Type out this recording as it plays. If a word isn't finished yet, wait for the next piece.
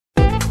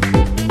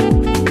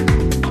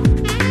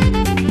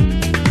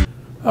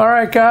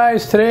Alright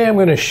guys, today I'm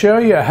going to show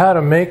you how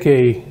to make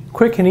a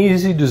quick and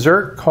easy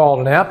dessert called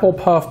an apple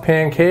puff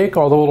pancake,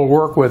 although it'll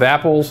work with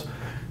apples,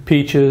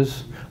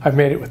 peaches. I've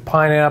made it with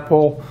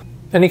pineapple.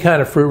 Any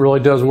kind of fruit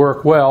really does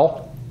work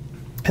well.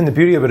 And the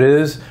beauty of it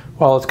is,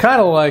 while it's kind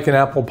of like an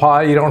apple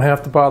pie, you don't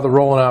have to bother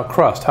rolling out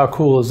crust. How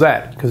cool is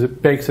that? Because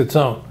it bakes its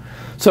own.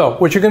 So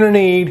what you're going to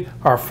need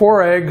are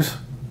 4 eggs,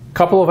 a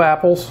couple of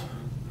apples,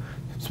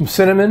 some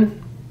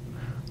cinnamon,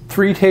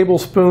 3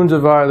 tablespoons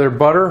of either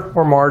butter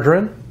or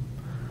margarine,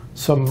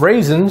 some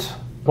raisins,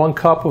 1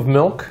 cup of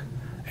milk,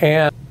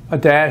 and a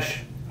dash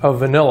of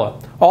vanilla.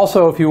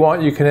 Also, if you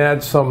want, you can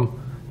add some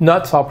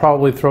nuts. I'll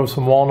probably throw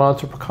some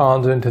walnuts or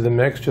pecans into the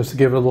mix just to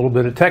give it a little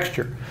bit of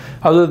texture.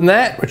 Other than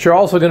that, what you're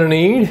also going to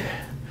need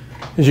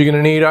is you're going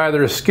to need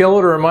either a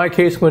skillet, or in my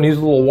case, I'm going to use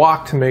a little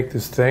wok to make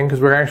this thing because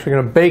we're actually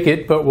going to bake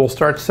it, but we'll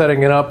start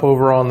setting it up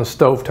over on the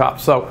stove top.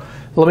 So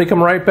let me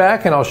come right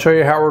back and I'll show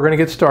you how we're going to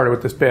get started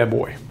with this bad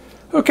boy.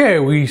 Okay,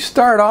 we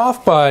start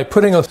off by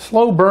putting a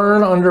slow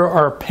burn under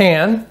our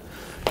pan,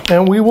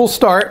 and we will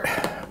start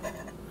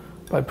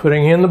by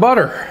putting in the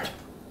butter.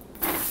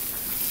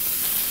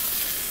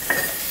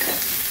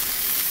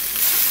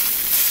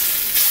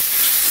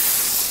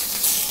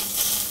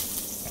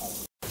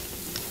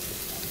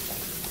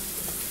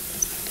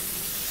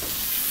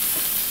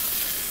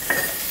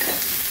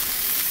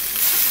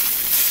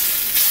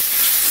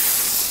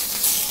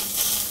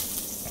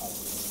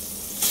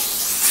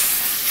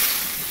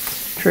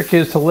 Trick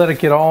is to let it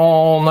get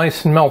all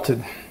nice and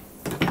melted.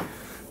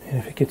 And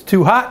if it gets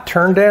too hot,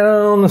 turn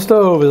down the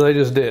stove as I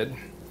just did.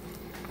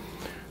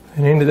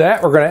 And into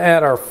that we're going to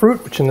add our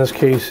fruit, which in this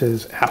case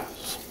is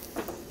apples.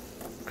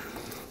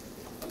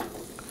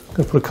 I'm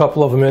going to put a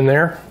couple of them in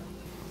there.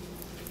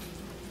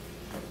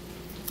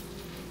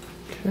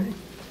 Okay.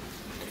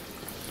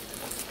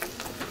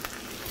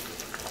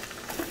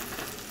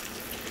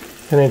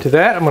 And into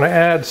that I'm going to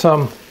add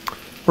some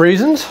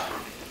raisins.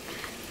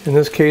 In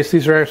this case,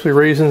 these are actually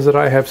raisins that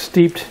I have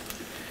steeped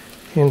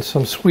in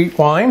some sweet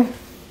wine,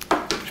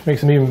 which makes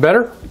them even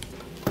better.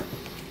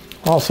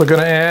 Also going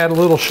to add a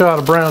little shot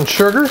of brown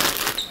sugar.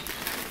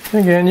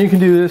 Again, you can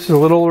do this a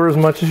little or as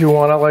much as you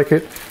want. I like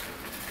it,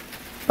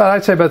 but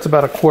I'd say that's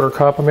about a 1/4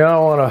 cup. I mean, I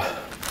don't want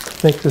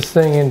to make this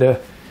thing into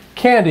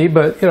candy,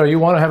 but you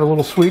want to have a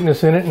little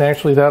sweetness in it, and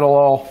actually that'll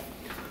all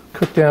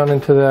cook down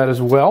into that as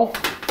well.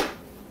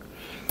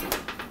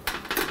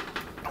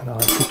 And I'll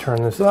actually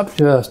turn this up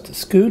just a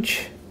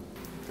scooch.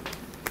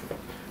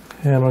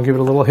 And I'm going to give it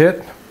a little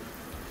hit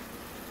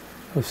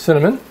of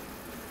cinnamon.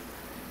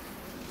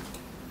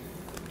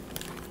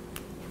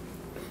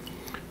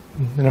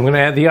 And I'm going to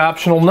add the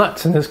optional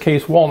nuts, in this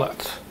case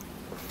walnuts.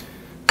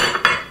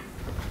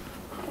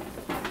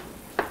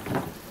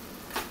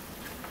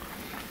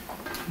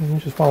 And you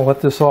just want to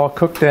let this all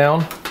cook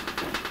down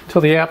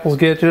until the apples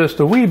get just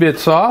a wee bit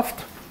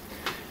soft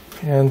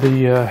and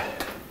the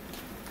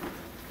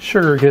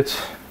sugar gets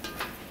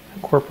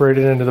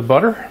incorporated into the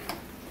butter.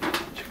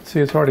 See,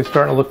 it's already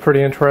starting to look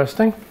pretty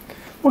interesting.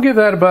 We'll give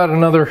that about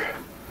another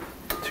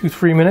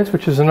 2-3 minutes,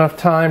 which is enough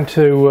time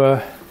to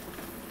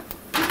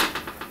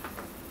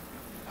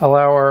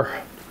allow our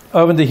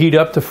oven to heat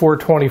up to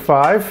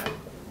 425.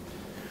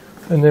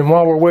 And then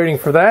while we're waiting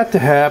for that to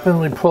happen,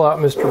 let me pull out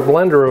Mr.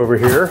 Blender over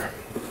here,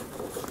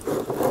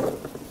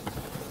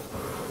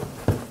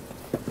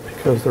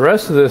 because the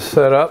rest of this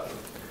setup,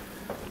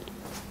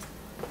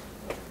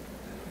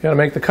 we got to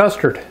make the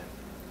custard.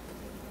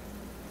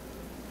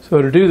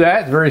 So to do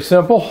that, it's very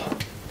simple.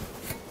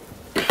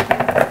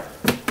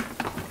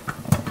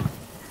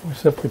 We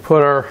simply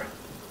put our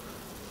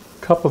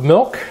cup of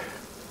milk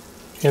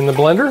in the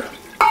blender,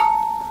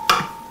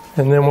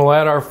 and then we'll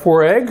add our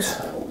 4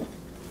 eggs.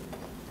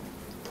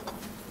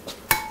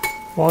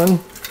 1,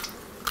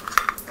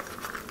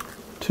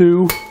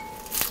 2,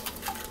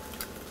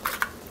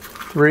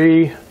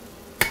 3,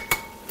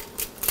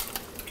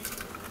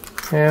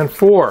 and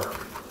 4.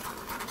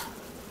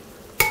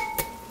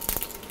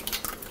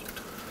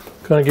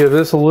 Going to give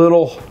this a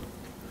little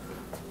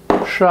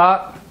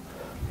shot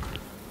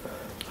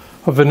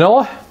of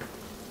vanilla,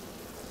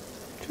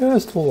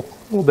 just a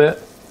little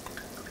bit.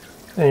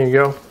 There you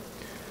go.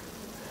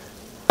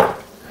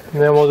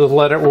 And then we'll just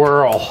let it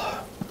whirl.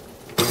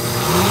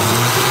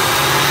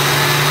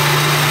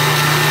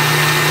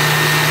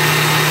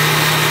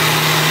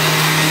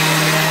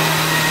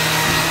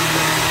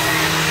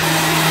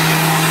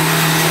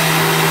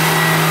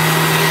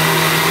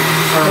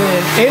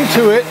 And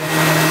into it,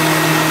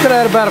 I'm going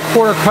to add about a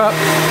 1/4 cup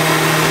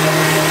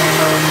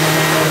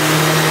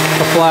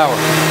of flour.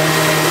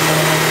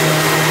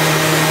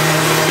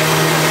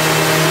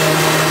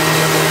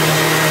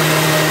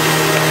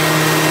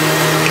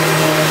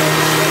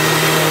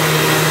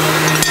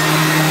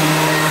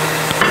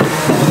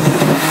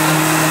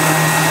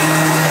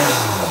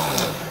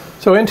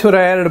 So into it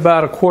I added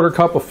about a 1/4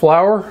 cup of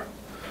flour.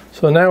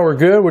 So now we're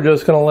good. We're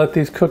just going to let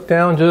these cook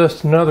down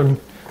just another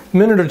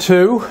minute or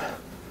two.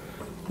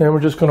 Then we're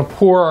just going to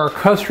pour our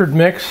custard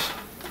mix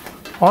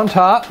on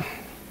top.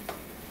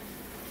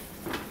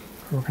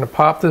 We're going to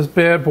pop this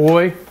bad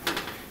boy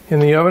in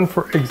the oven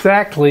for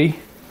exactly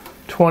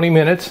 20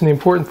 minutes. And the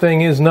important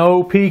thing is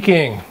no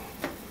peeking.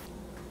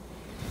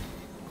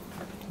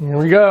 Here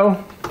we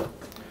go.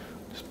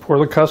 Just pour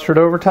the custard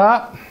over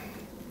top.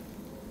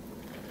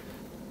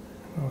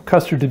 Well,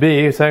 custard to be,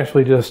 it's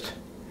actually just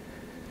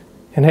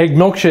an egg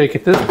milkshake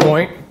at this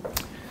point.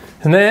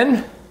 And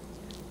then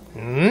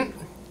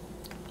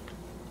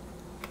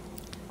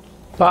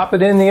pop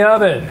it in the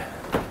oven.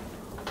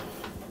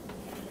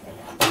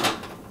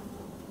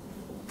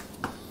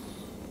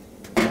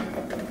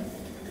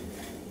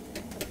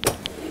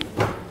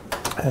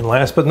 And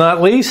last but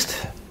not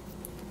least,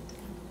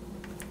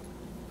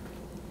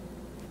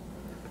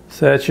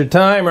 set your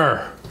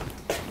timer.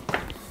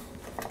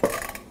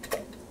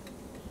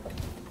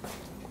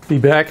 Be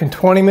back in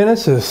 20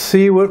 minutes to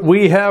see what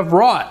we have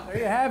brought. There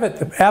you have it,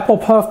 the apple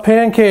puff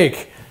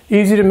pancake.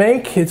 Easy to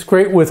make. It's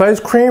great with ice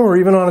cream or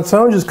even on its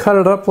own. Just cut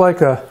it up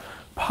like a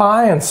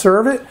pie and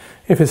serve it.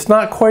 If it's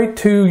not quite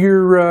to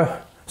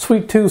your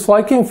sweet tooth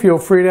liking, feel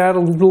free to add a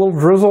little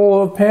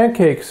drizzle of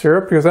pancake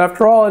syrup, because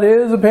after all, it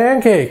is a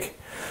pancake.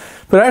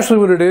 But actually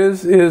what it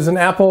is an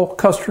apple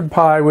custard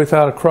pie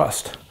without a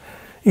crust.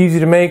 Easy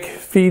to make,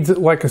 feeds,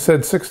 like I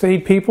said, 6 to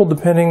 8 people,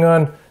 depending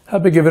on how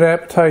big of an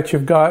appetite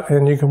you've got,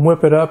 and you can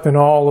whip it up in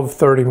all of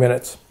 30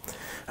 minutes.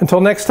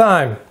 Until next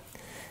time,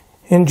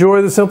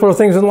 enjoy the simpler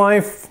things in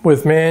life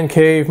with Man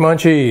Cave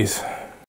Munchies.